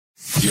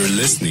You're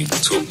listening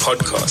to a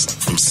podcast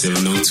from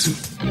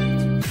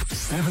 702.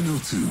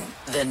 702.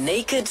 The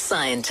Naked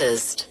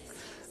Scientist.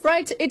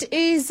 Right, it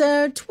is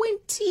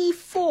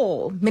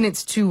 24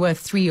 minutes to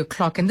 3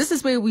 o'clock, and this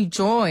is where we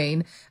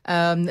join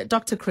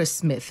Dr. Chris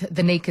Smith,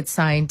 the Naked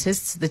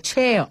Scientist, the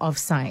Chair of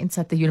Science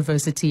at the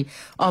University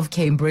of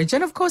Cambridge,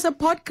 and of course a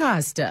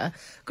podcaster.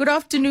 Good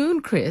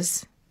afternoon,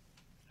 Chris.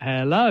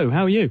 Hello,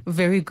 how are you?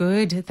 Very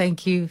good,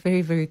 thank you.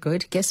 Very, very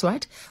good. Guess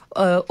what?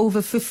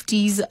 Over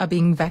 50s are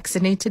being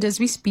vaccinated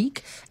as we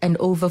speak, and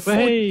over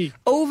 40s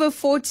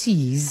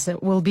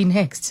will be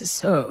next.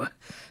 So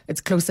it's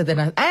closer than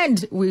us.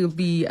 And we'll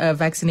be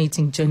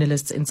vaccinating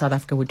journalists in South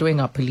Africa. We're doing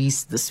our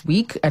police this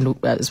week, and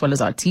as well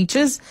as our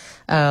teachers.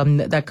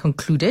 That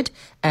concluded.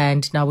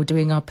 And now we're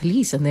doing our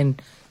police. And then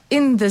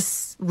in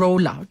this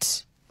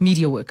rollout,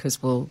 media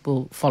workers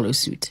will follow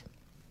suit.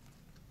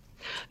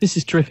 This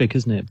is terrific,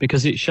 isn't it?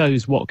 Because it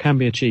shows what can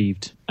be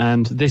achieved.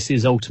 And this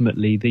is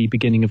ultimately the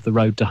beginning of the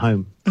road to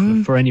home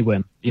for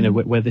anyone,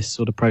 where this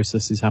sort of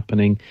process is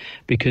happening.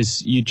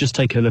 Because you just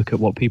take a look at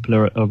what people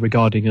are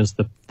regarding as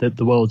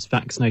the world's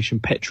vaccination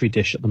petri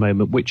dish at the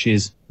moment, which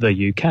is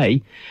the UK.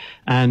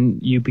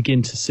 And you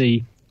begin to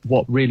see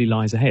what really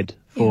lies ahead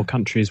for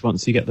countries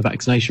once you get the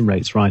vaccination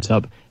rates right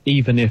up,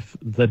 even if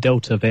the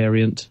Delta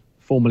variant,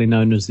 formerly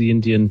known as the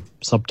Indian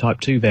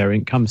subtype 2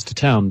 variant, comes to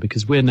town,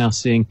 because we're now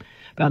seeing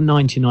about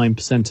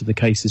 99% of the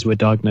cases we're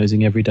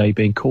diagnosing every day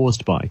being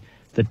caused by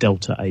the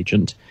Delta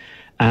agent.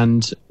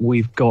 And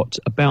we've got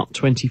about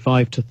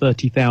 25 to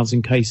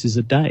 30,000 cases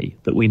a day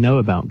that we know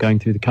about going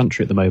through the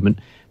country at the moment,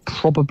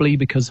 probably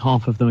because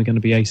half of them are going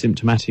to be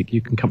asymptomatic. You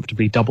can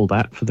comfortably double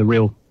that for the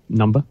real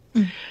number.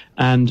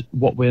 And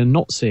what we're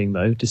not seeing,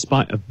 though,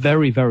 despite a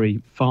very,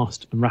 very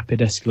fast and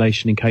rapid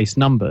escalation in case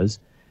numbers,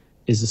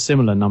 is a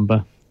similar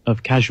number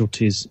of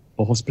casualties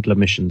or hospital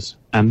admissions.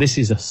 And this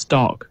is a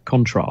stark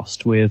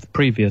contrast with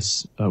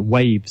previous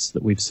waves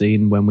that we've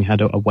seen. When we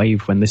had a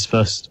wave when this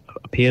first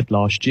appeared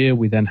last year,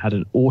 we then had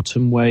an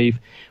autumn wave,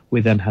 we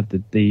then had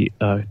the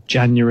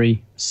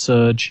January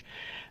surge.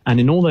 And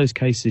in all those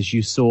cases,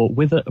 you saw,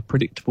 with a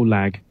predictable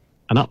lag,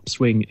 an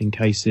upswing in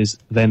cases,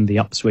 then the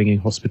upswing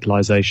in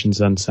hospitalizations,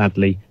 and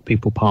sadly,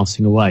 people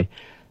passing away.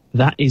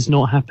 That is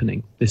not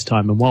happening this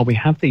time. And while we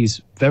have these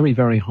very,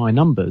 very high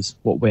numbers,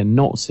 what we're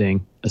not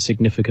seeing are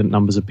significant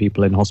numbers of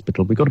people in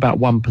hospital. We've got about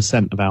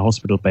 1% of our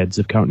hospital beds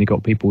have currently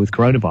got people with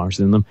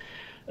coronavirus in them.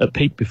 At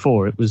peak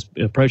before, it was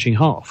approaching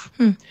half.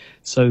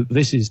 So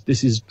this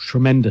is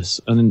tremendous.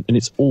 And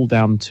it's all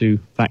down to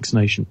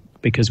vaccination,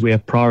 because we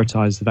have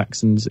prioritised the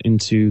vaccines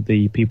into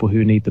the people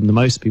who need them the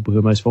most, people who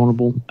are most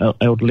vulnerable,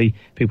 elderly,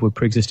 people with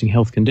pre-existing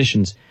health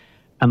conditions.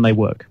 And they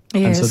work.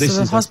 Yes, and so this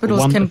the is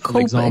hospitals can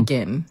cope example.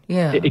 again.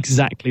 Yeah,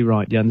 exactly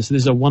right. Yeah, and this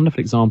is a wonderful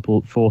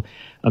example for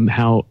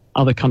how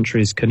other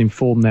countries can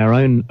inform their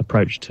own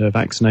approach to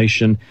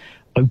vaccination,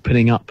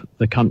 opening up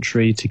the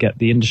country to get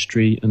the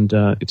industry and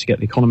to get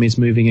the economies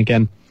moving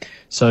again.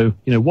 So,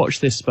 watch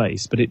this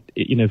space. But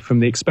it from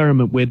the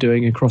experiment we're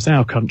doing across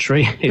our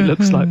country, it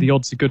looks like the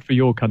odds are good for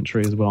your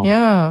country as well.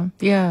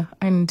 Yeah.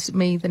 And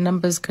may the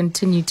numbers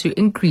continue to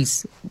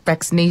increase,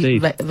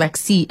 vaccinated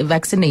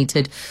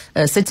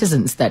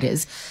citizens, that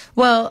is.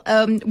 Well,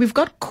 we've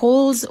got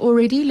calls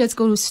already. Let's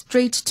go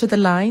straight to the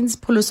lines.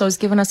 Puluso has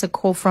given us a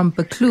call from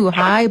Baklu.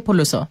 Hi,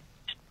 Puluso.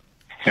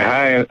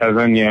 Hi,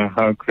 Azania.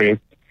 Hi, Chris.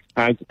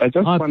 I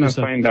just want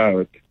to find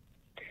out.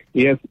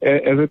 Yes,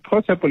 is it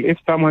possible if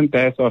someone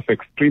dies of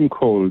extreme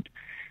cold,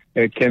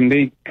 can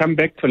they come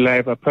back to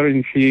life?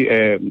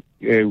 Apparently,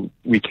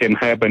 we can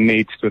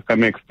hibernate to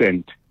some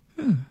extent.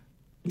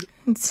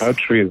 How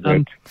true is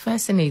that?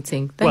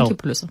 Fascinating. Thank you,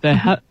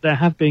 Puluso. There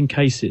have been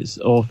cases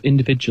of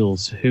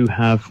individuals who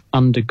have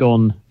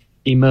undergone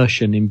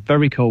immersion in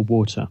very cold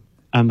water,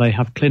 and they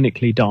have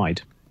clinically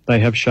died. They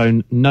have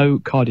shown no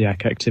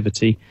cardiac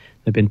activity.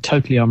 They've been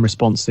totally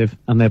unresponsive,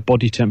 and their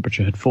body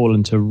temperature had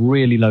fallen to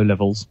really low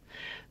levels.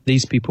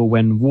 These people,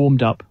 when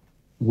warmed up,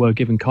 were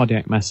given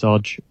cardiac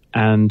massage,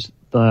 and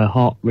the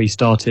heart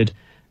restarted,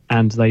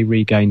 and they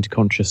regained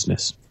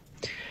consciousness.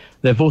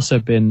 There have also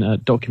been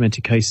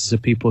documented cases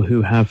of people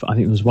who have, I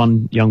think there was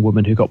one young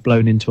woman who got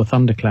blown into a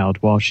thundercloud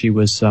while she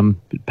was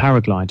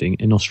paragliding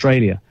in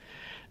Australia.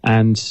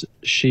 And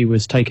she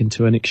was taken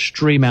to an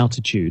extreme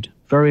altitude,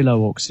 very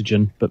low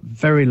oxygen, but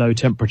very low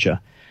temperature.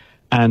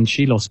 And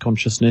she lost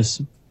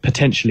consciousness,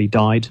 potentially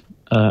died,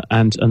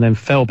 and then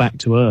fell back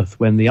to earth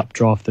when the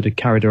updraft that had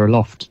carried her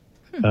aloft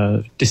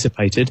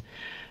dissipated.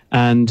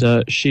 And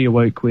she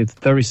awoke with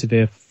very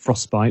severe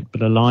frostbite,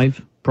 but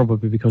alive,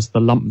 probably because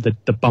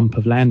the bump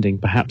of landing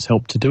perhaps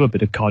helped to do a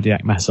bit of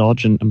cardiac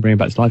massage and bring her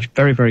back to life.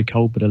 Very, very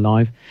cold, but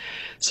alive.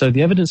 So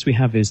the evidence we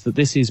have is that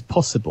this is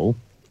possible,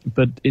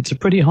 but it's a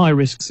pretty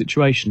high-risk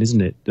situation,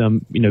 isn't it?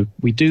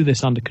 We do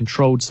this under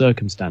controlled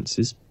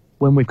circumstances.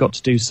 When we've got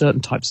to do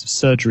certain types of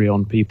surgery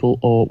on people,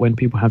 or when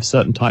people have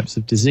certain types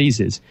of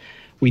diseases,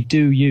 we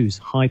do use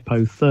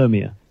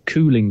hypothermia,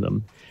 cooling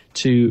them,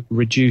 to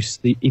reduce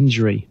the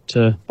injury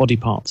to body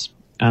parts.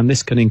 And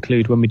this can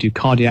include when we do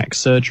cardiac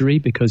surgery,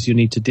 because you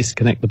need to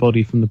disconnect the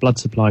body from the blood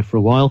supply for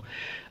a while.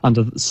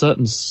 Under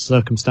certain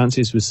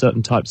circumstances, with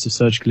certain types of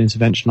surgical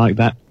intervention like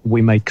that,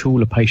 we may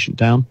cool a patient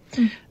down.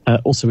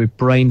 Also with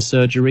brain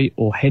surgery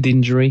or head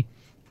injury,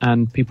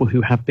 and people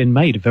who have been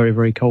made very,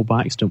 very cold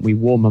by accident, we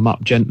warm them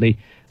up gently.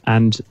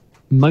 And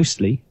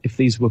mostly, if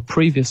these were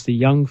previously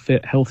young,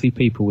 fit, healthy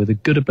people with a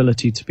good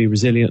ability to be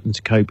resilient and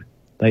to cope,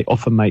 they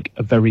often make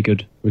a very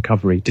good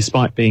recovery,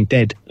 despite being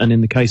dead. And in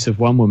the case of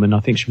one woman,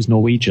 I think she was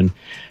Norwegian,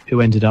 who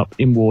ended up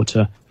in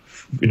water,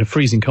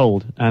 freezing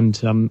cold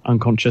and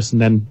unconscious and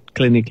then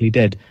clinically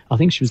dead. I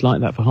think she was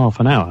like that for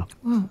half an hour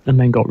and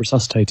then got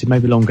resuscitated,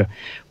 maybe longer.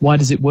 Why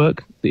does it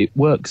work? It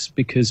works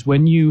because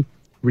when you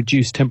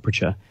reduce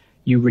temperature,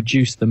 you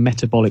reduce the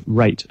metabolic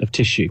rate of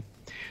tissue.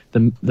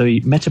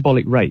 The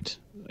metabolic rate,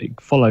 it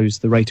follows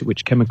the rate at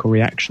which chemical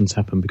reactions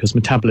happen, because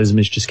metabolism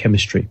is just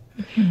chemistry.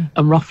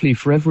 And roughly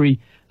for every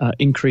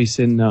increase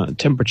in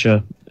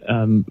temperature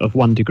of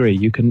 1 degree,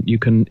 you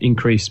can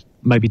increase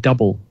maybe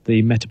double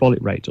the metabolic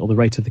rate, or the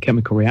rate of the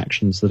chemical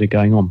reactions that are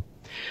going on.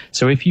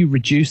 So if you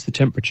reduce the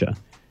temperature,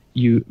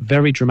 you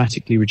very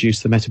dramatically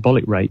reduce the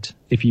metabolic rate.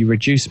 If you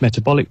reduce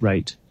metabolic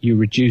rate, you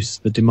reduce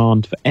the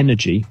demand for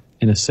energy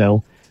in a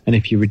cell. And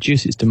if you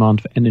reduce its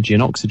demand for energy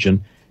and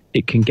oxygen,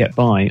 it can get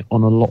by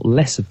on a lot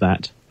less of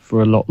that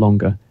for a lot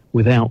longer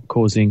without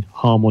causing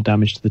harm or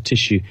damage to the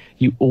tissue.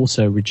 You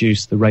also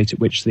reduce the rate at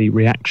which the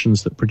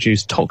reactions that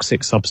produce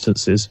toxic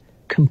substances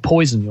can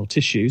poison your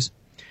tissues.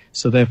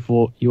 So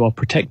therefore, you are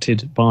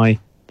protected by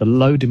the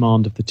low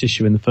demand of the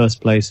tissue in the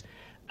first place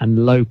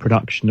and low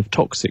production of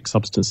toxic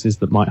substances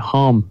that might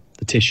harm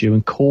the tissue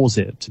and cause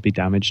it to be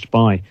damaged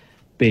by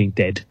being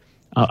dead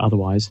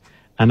otherwise.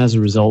 And as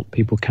a result,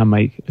 people can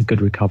make a good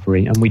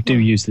recovery. And we do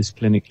use this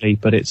clinically,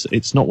 but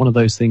it's not one of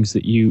those things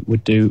that you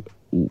would do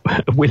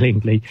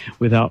willingly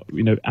without,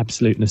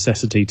 absolute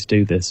necessity to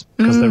do this,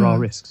 because there are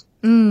risks.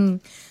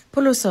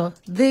 Pholoso,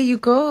 there you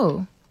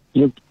go.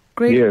 Yep.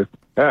 Great. Yes.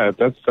 Yeah,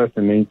 that's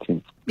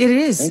fascinating. It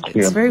is.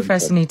 It's very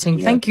fascinating.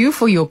 Yeah. Thank you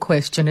for your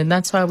question. And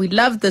that's why we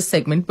love this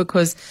segment,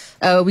 because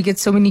we get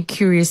so many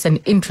curious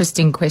and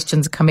interesting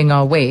questions coming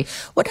our way.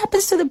 What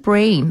happens to the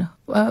brain?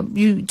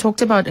 You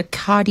talked about a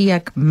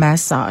cardiac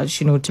massage,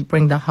 to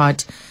bring the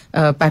heart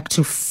back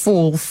to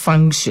full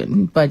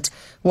function. But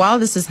while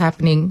this is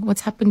happening,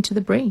 what's happened to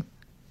the brain?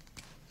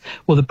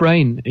 Well, the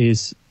brain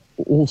is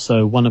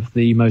also one of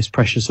the most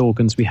precious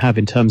organs we have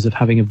in terms of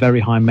having a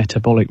very high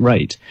metabolic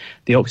rate.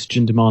 The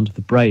oxygen demand of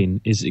the brain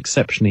is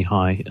exceptionally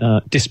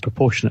high,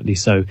 disproportionately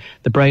so.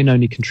 The brain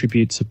only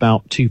contributes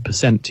about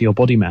 2% to your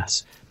body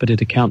mass, but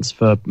it accounts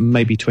for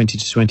maybe 20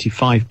 to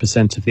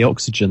 25% of the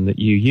oxygen that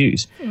you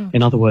use.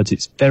 In other words,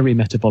 it's very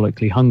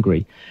metabolically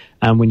hungry.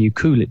 And when you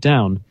cool it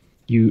down,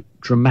 you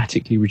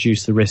dramatically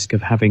reduce the risk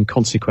of having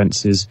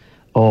consequences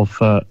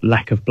of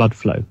lack of blood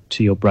flow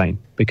to your brain.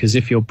 Because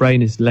if your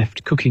brain is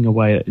left cooking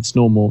away at its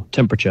normal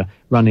temperature,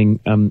 running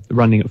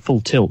at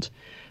full tilt,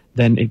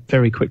 then it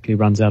very quickly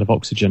runs out of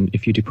oxygen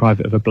if you deprive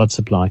it of a blood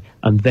supply,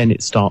 and then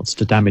it starts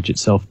to damage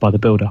itself by the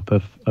build-up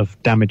of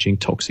damaging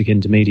toxic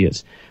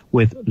intermediates.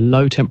 With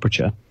low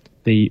temperature,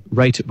 the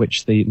rate at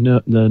which the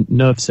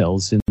nerve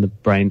cells in the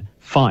brain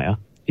fire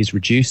is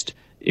reduced.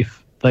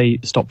 If they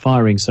stop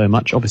firing so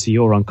much, obviously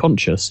you're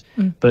unconscious,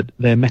 but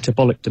their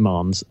metabolic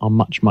demands are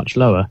much, much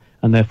lower,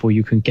 and therefore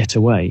you can get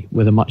away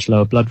with a much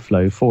lower blood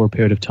flow for a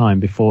period of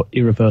time before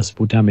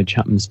irreversible damage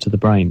happens to the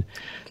brain.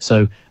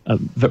 So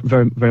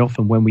very, very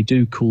often when we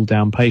do cool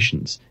down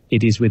patients,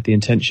 it is with the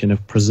intention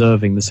of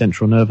preserving the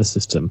central nervous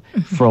system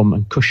from,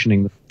 and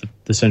cushioning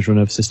the central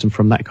nervous system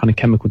from that kind of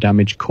chemical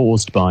damage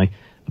caused by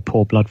a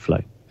poor blood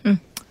flow.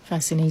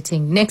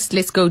 Fascinating. Next,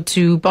 let's go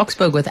to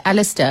Boksburg with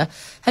Alistair.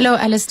 Hello,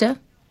 Alistair.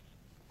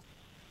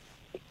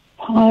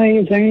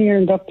 Hi, Zania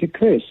and Dr.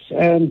 Chris.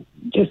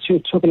 Just you're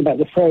talking about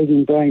the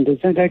frozen brain. Does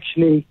that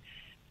actually,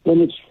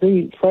 when it's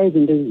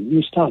frozen, do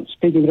you start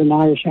speaking with an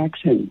Irish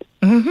accent?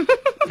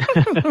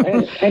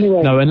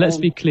 Anyway. No, and let's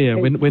be clear,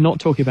 we're not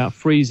talking about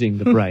freezing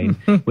the brain.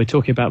 We're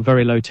talking about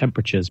very low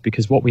temperatures,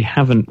 because what we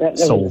haven't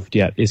solved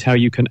yet is how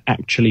you can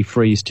actually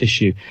freeze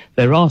tissue.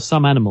 There are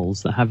some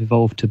animals that have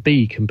evolved to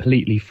be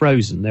completely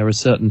frozen. There are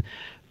certain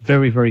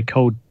very, very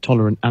cold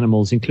tolerant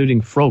animals,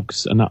 including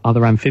frogs and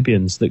other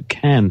amphibians, that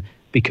can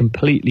be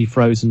completely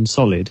frozen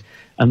solid,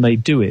 and they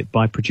do it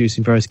by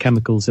producing various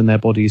chemicals in their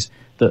bodies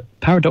that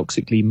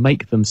paradoxically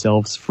make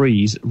themselves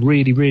freeze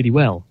really, really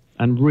well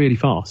and really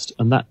fast,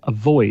 and that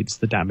avoids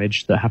the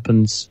damage that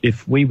happens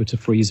if we were to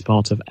freeze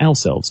part of our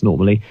cells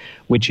normally,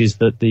 which is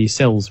that the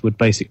cells would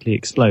basically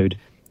explode,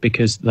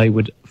 because they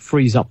would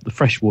freeze up the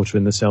fresh water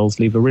in the cells,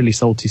 leave a really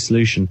salty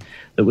solution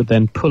that would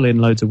then pull in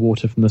loads of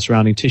water from the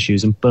surrounding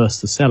tissues and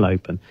burst the cell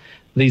open.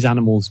 These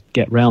animals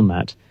get round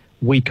that.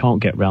 We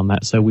can't get around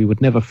that, so we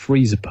would never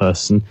freeze a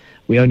person.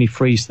 We only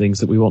freeze things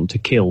that we want to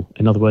kill.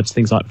 In other words,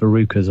 things like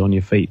verrucas on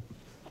your feet.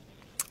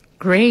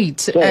 Great.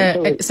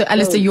 So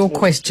Alistair, your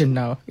question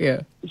now.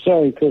 Yeah.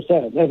 Sorry, Chris,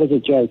 that was a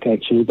joke,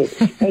 actually.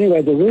 But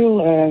anyway, the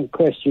real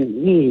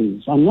question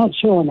is, I'm not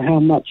sure on how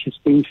much it's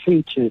been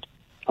featured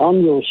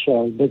on your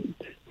show, but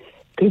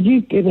Could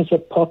you give us a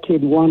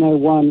potted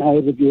 101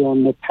 overview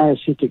on the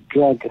parasitic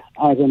drug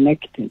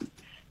ivermectin?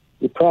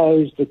 The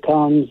pros, the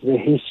cons, the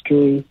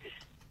history.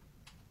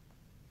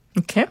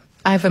 Okay.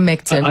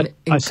 Ivermectin.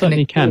 I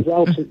certainly can.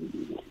 Well,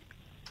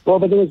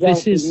 but the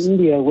results in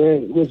India where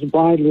it was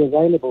widely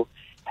available.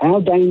 How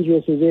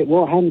dangerous is it?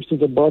 What happens to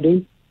the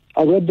body?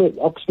 I read that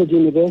Oxford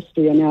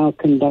University are now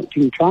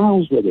conducting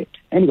trials with it.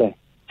 Anyway,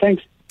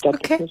 thanks,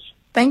 Dr. Chris.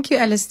 Thank you,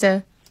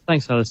 Alistair.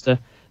 Thanks, Alistair.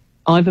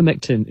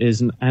 Ivermectin is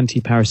an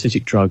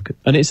anti-parasitic drug,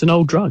 and it's an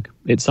old drug.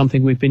 It's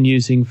something we've been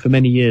using for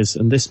many years,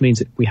 and this means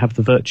that we have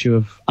the virtue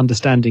of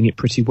understanding it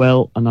pretty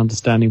well and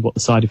understanding what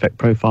the side effect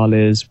profile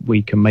is.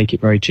 We can make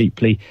it very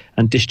cheaply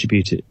and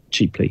distribute it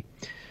cheaply.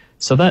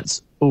 So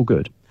that's all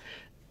good.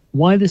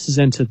 Why this has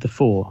entered the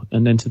fore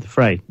and entered the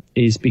fray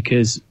is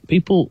because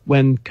people,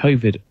 when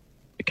COVID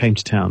came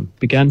to town,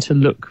 began to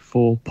look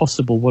for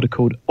possible what are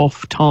called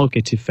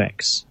off-target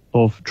effects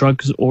of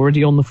drugs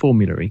already on the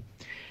formulary,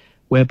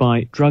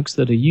 whereby drugs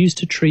that are used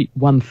to treat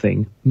one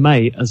thing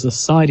may, as a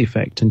side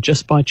effect and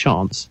just by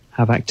chance,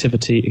 have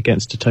activity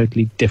against a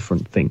totally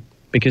different thing.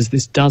 Because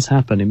this does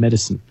happen in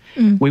medicine.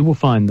 We will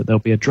find that there'll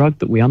be a drug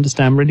that we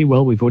understand really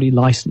well, we've already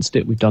licensed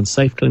it, we've done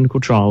safe clinical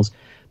trials,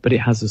 but it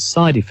has a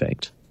side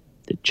effect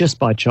that just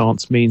by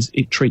chance means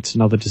it treats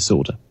another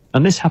disorder.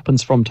 And this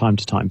happens from time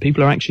to time.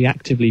 People are actually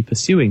actively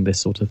pursuing this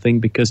sort of thing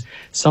because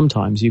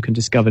sometimes you can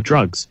discover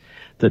drugs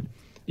that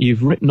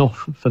you've written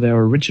off for their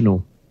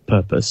original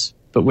purpose,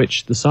 but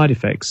which the side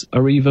effects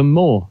are even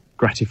more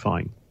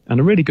gratifying. And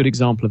a really good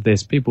example of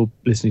this, people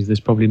listening to this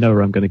probably know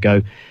where I'm going to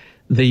go,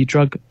 the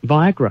drug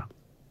Viagra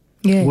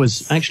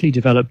was actually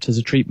developed as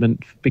a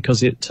treatment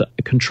because it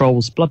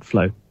controls blood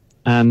flow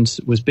and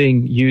was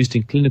being used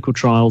in clinical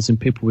trials in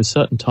people with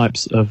certain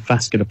types of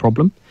vascular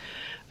problem.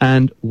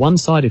 And one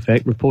side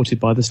effect reported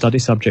by the study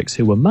subjects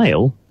who were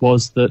male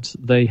was that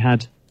they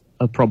had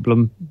a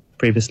problem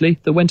previously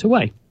that went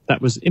away.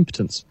 That was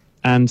impotence,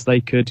 and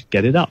they could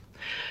get it up.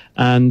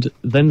 And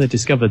then they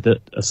discovered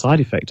that a side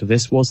effect of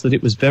this was that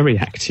it was very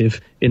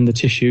active in the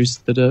tissues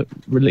that are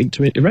linked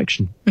to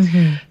erection.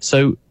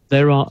 So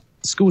there are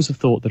schools of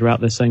thought that are out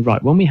there saying,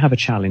 right, when we have a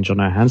challenge on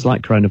our hands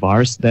like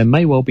coronavirus, there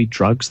may well be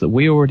drugs that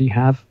we've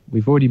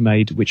already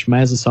made, which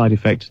may as a side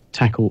effect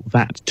tackle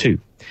that too.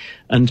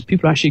 And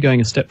people are actually going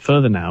a step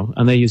further now,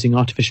 and they're using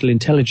artificial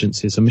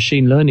intelligences and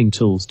machine learning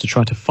tools to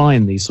try to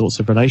find these sorts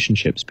of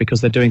relationships, because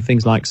they're doing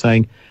things like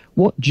saying,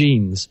 what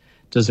genes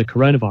does a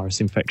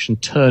coronavirus infection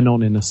turn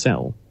on in a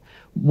cell?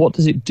 What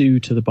does it do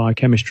to the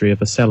biochemistry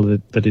of a cell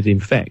that it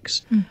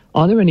infects?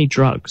 Are there any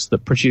drugs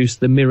that produce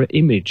the mirror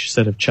image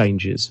set of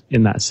changes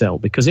in that cell?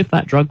 Because if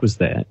that drug was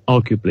there,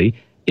 arguably,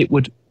 it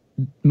would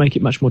make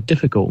it much more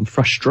difficult and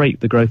frustrate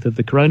the growth of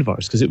the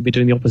coronavirus, because it would be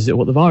doing the opposite of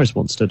what the virus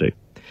wants to do.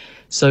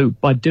 So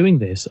by doing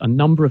this, a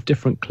number of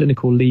different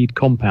clinical lead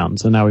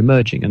compounds are now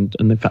emerging. And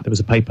in fact, there was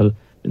a paper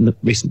in the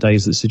recent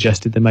days that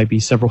suggested there may be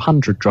several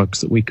hundred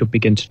drugs that we could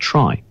begin to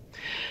try.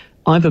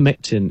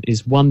 Ivermectin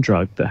is one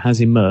drug that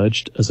has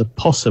emerged as a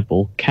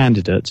possible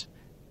candidate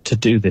to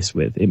do this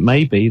with. It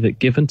may be that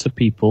given to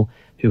people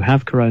who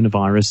have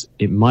coronavirus,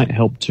 it might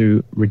help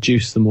to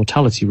reduce the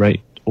mortality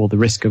rate or the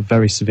risk of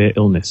very severe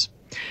illness.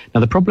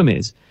 Now, the problem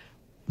is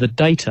the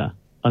data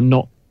are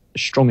not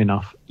strong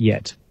enough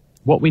yet.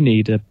 What we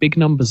need are big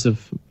numbers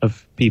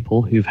of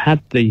people who've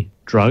had the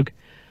drug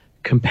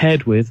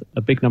compared with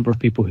a big number of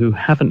people who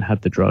haven't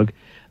had the drug,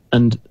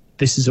 and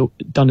this is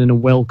done in a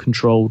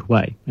well-controlled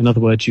way. In other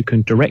words, you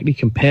can directly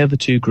compare the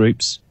two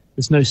groups.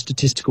 There's no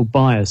statistical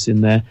bias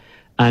in there,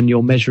 and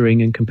you're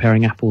measuring and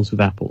comparing apples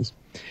with apples.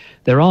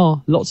 There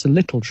are lots of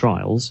little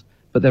trials,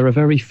 but there are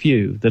very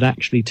few that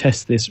actually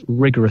test this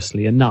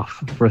rigorously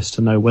enough for us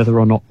to know whether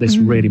or not this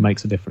really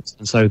makes a difference.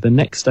 And so the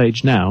next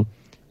stage now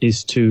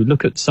is to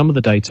look at some of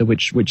the data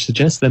which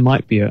suggests there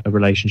might be a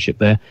relationship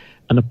there,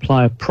 and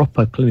apply a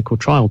proper clinical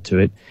trial to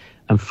it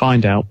and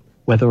find out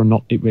whether or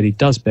not it really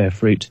does bear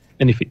fruit.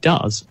 And if it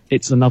does,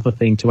 it's another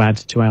thing to add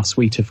to our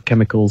suite of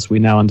chemicals we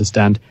now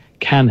understand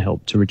can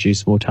help to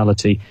reduce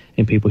mortality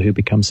in people who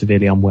become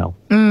severely unwell.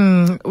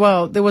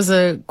 Well, there was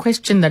a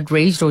question that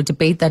raised, or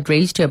debate that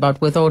raised here,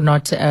 about whether or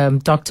not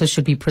doctors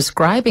should be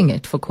prescribing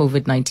it for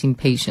COVID-19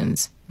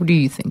 patients. What do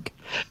you think?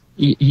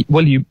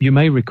 Well, you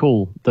may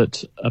recall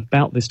that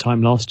about this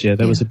time last year,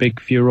 there was a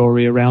big furore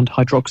around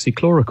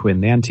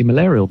hydroxychloroquine, the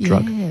anti-malarial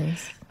drug.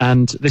 Yes.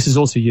 And this is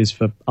also used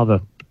for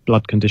other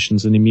blood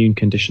conditions and immune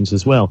conditions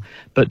as well.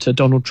 But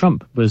Donald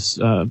Trump was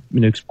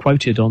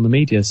quoted on the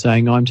media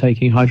saying, I'm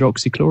taking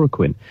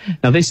hydroxychloroquine.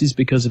 Now, this is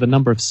because of a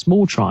number of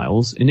small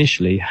trials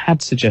initially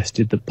had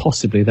suggested that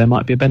possibly there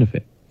might be a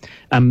benefit.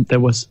 There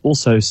was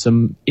also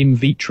some in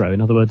vitro,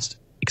 in other words,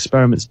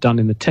 experiments done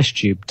in the test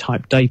tube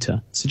type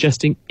data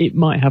suggesting it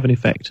might have an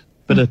effect.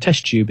 But a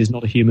test tube is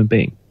not a human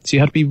being. So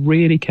you have to be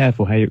really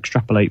careful how you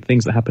extrapolate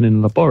things that happen in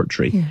a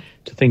laboratory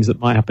to things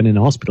that might happen in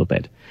a hospital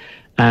bed.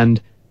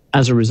 And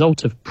as a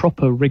result of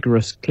proper,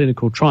 rigorous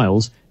clinical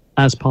trials,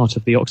 as part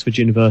of the Oxford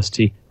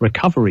University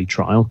recovery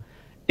trial,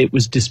 it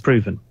was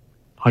disproven.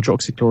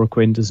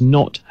 Hydroxychloroquine does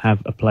not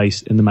have a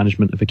place in the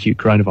management of acute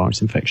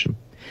coronavirus infection.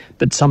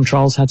 But some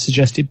trials had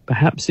suggested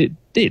perhaps it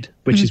did,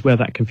 which is where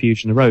that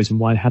confusion arose and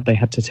why had they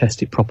had to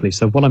test it properly.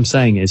 So what I'm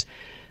saying is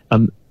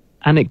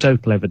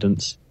anecdotal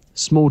evidence,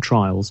 small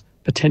trials,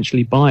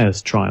 potentially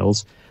biased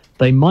trials,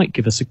 they might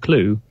give us a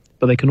clue,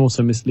 but they can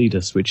also mislead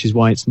us, which is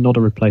why it's not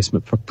a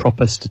replacement for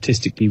proper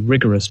statistically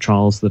rigorous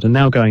trials that are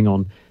now going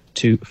on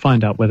to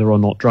find out whether or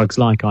not drugs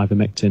like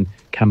ivermectin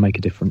can make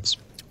a difference.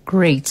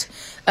 Great.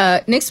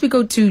 Next we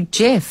go to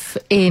Jeff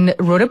in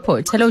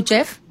Roodepoort. Hello,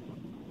 Jeff.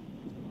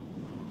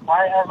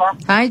 Hi,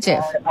 Eva. Hi,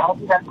 Jeff. I hope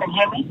you guys can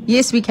hear me.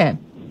 Yes, we can.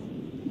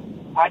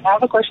 I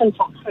have a question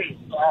for Chris.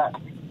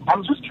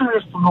 I'm just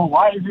curious to know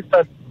why is it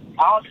that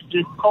I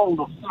get cold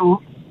or flu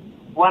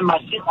when my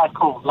feet are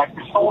cold, like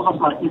the soles of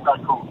my feet are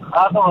cold.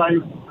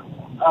 Otherwise,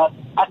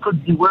 I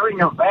could be wearing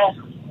a vest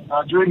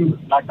during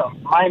like a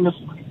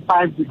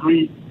 -5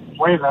 degree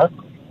weather,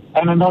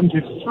 and I don't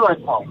get flu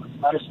at all.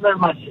 I smell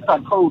my feet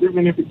are cold,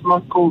 even if it's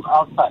not cold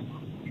outside.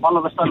 All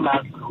of a sudden,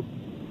 I'm cold.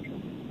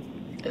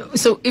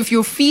 So if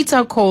your feet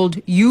are cold,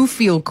 you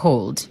feel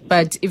cold.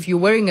 But if you're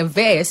wearing a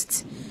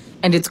vest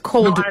and it's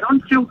cold... No, I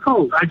don't feel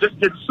cold. I just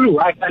get flu.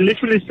 I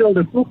literally feel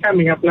the flu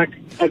coming up, like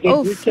I get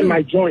weak in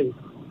my joints.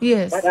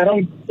 Yes. But I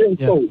don't feel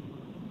cold.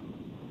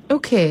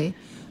 Okay.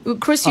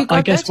 Chris, you got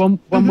I guess that?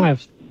 one way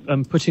of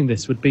putting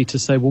this would be to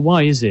say, well,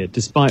 why is it,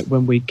 despite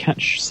when we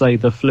catch, say,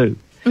 the flu,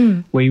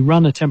 we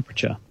run a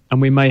temperature, and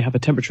we may have a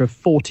temperature of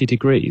 40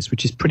 degrees,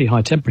 which is pretty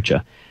high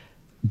temperature,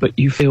 but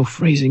you feel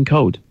freezing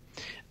cold.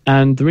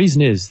 And the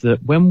reason is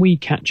that when we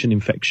catch an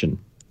infection,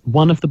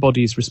 one of the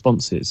body's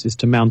responses is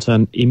to mount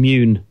an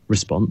immune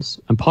response.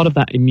 And part of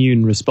that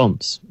immune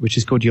response, which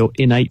is called your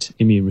innate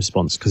immune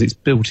response, because it's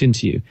built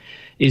into you,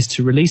 is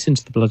to release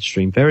into the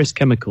bloodstream various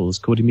chemicals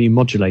called immune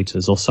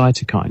modulators or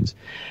cytokines.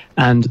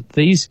 And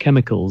these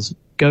chemicals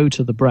go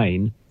to the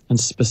brain, and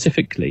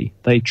specifically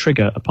they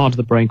trigger a part of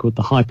the brain called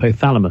the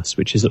hypothalamus,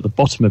 which is at the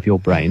bottom of your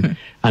brain.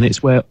 And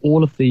it's where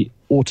all of the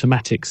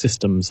automatic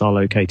systems are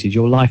located.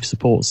 Your life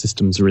support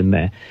systems are in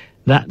there.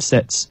 That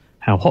sets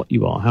how hot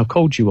you are, how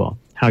cold you are,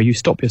 how you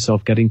stop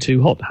yourself getting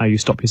too hot, how you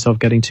stop yourself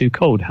getting too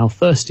cold, how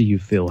thirsty you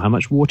feel, how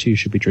much water you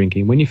should be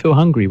drinking, when you feel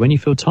hungry, when you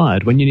feel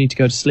tired, when you need to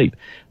go to sleep.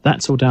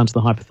 That's all down to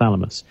the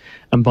hypothalamus.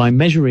 And by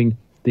measuring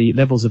the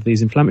levels of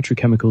these inflammatory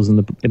chemicals in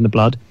the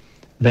blood,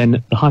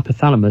 then the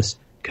hypothalamus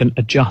can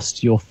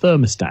adjust your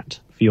thermostat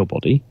for your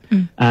body,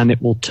 and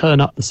it will turn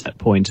up the set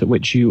point at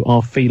which you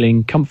are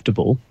feeling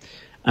comfortable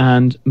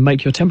and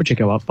make your temperature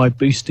go up by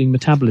boosting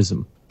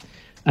metabolism.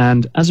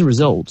 And as a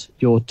result,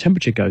 your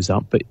temperature goes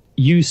up, but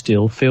you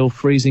still feel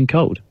freezing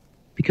cold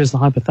because the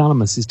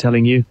hypothalamus is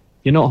telling you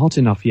you're not hot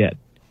enough yet.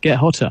 Get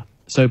hotter.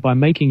 So by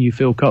making you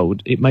feel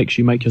cold, it makes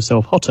you make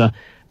yourself hotter.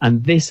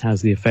 And this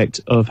has the effect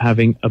of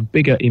having a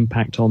bigger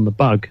impact on the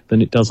bug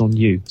than it does on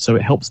you. So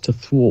it helps to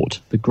thwart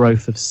the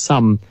growth of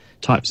some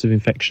types of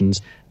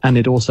infections. And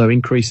it also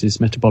increases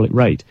metabolic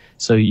rate.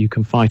 So you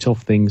can fight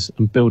off things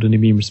and build an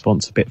immune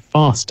response a bit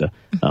faster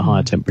at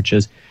higher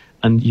temperatures.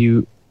 And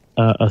you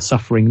are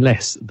suffering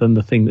less than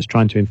the thing that's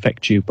trying to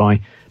infect you by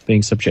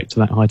being subject to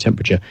that high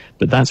temperature.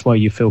 But that's why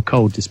you feel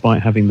cold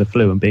despite having the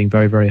flu and being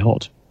very, very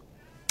hot.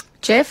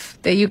 Jeff,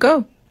 there you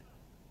go.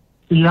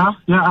 Yeah,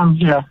 I'm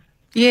here.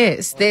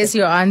 Yes, there's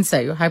your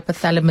answer. Your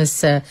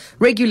hypothalamus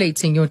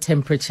regulating your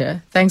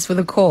temperature. Thanks for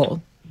the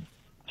call.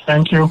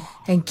 Thank you.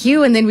 Thank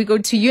you. And then we go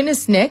to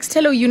Eunice next.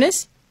 Hello,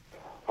 Eunice.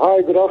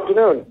 Hi, good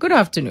afternoon. Good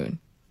afternoon.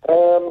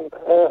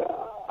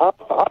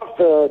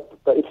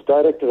 It's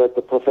directed at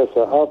the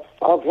professor.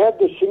 I've had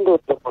the shingles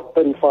about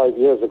 35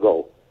 years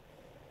ago,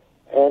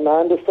 and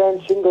I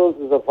understand shingles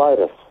is a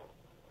virus.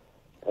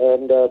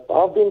 And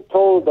I've been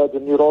told by the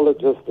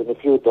neurologist and a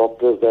few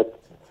doctors that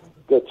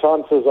the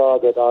chances are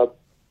that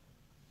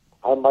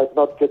I might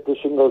not get the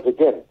shingles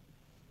again.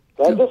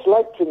 So I'd just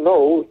like to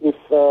know if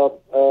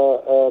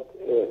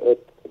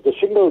the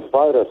shingles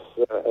virus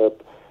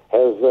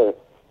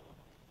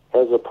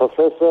has a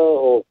professor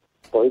or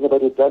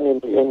anybody done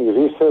any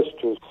research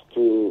to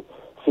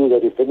see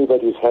that if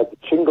anybody's had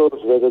shingles,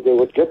 whether they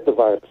would get the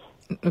virus.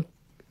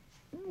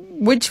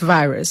 Which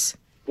virus?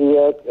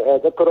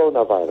 The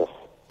coronavirus.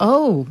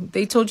 Oh,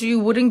 they told you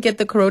wouldn't get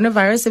the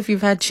coronavirus if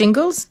you've had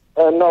shingles?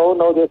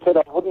 No, they said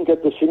I wouldn't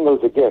get the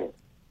shingles again.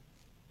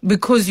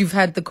 Because you've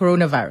had the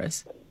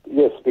coronavirus?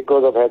 Yes,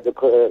 because I've had I've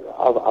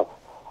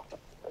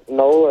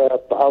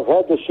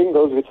had the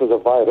shingles, which is a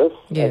virus.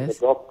 Yes. And the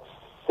doc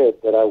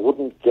said that I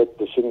wouldn't get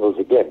the shingles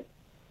again.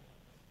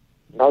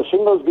 Now,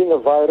 shingles being a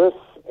virus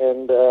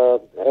and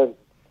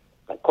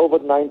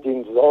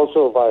COVID-19 is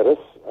also a virus,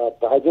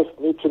 I just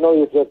need to know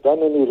if they've done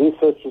any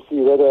research to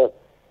see whether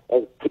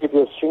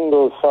previous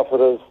shingles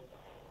sufferers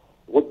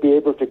would be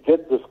able to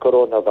get this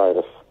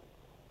coronavirus.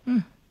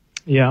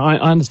 Yeah, I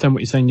understand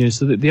what you're saying, Eunice.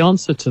 So the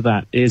answer to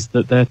that is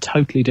that they're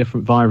totally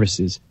different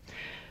viruses.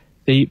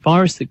 The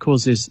virus that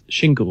causes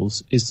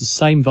shingles is the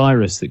same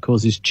virus that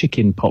causes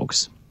chicken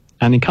pox.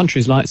 And in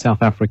countries like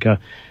South Africa,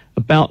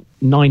 about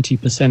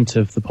 90%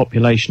 of the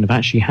population have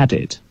actually had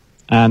it.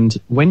 And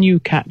when you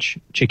catch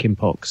chicken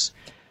pox,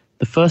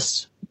 the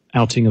first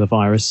outing of the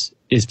virus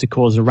is to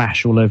cause a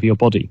rash all over your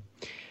body.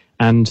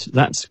 And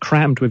that's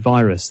crammed with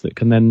virus that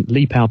can then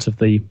leap out of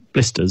the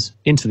blisters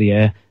into the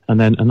air, and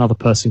then another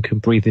person can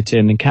breathe it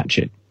in and catch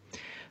it.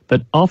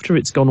 But after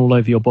it's gone all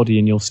over your body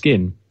and your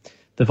skin,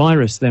 the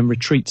virus then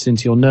retreats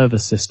into your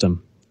nervous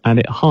system, and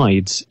it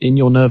hides in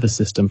your nervous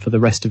system for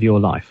the rest of your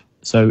life.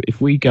 So if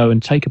we go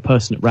and take a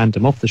person at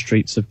random off the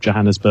streets of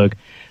Johannesburg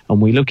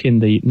and we look in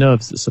the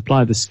nerves that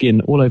supply the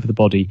skin all over the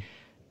body,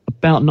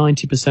 about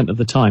 90% of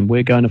the time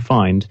we're going to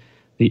find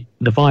the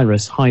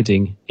virus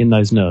hiding in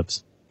those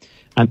nerves.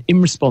 And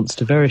in response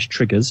to various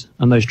triggers,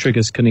 and those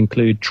triggers can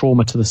include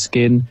trauma to the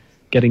skin,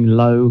 getting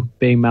low,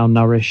 being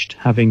malnourished,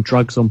 having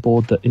drugs on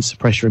board that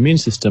suppress your immune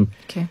system,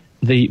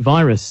 the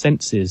virus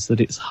senses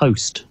that its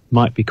host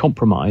might be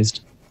compromised,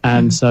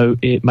 and so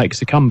it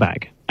makes a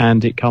comeback.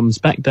 And it comes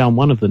back down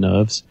one of the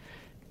nerves,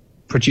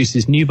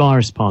 produces new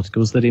virus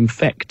particles that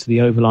infect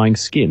the overlying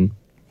skin,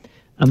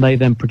 and they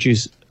then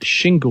produce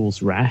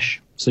shingles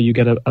rash. So you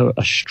get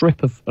a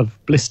strip of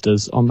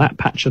blisters on that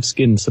patch of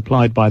skin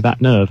supplied by that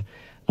nerve,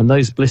 and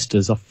those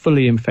blisters are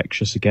fully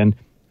infectious again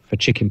for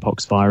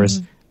chickenpox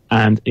virus.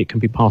 And it can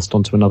be passed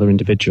on to another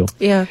individual.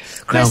 Yeah.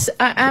 Chris,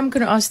 now, I'm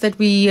going to ask that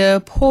we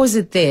pause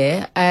it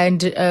there,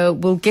 and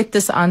we'll get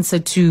this answer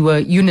to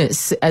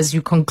Eunice as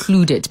you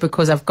conclude it,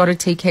 because I've got to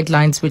take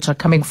headlines which are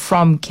coming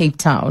from Cape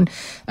Town.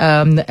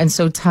 And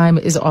so time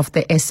is of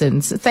the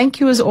essence. Thank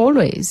you as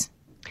always.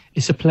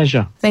 It's a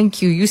pleasure.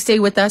 Thank you. You stay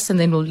with us, and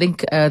then we'll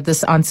link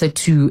this answer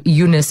to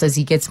Eunice as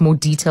he gets more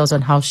details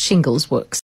on how shingles works.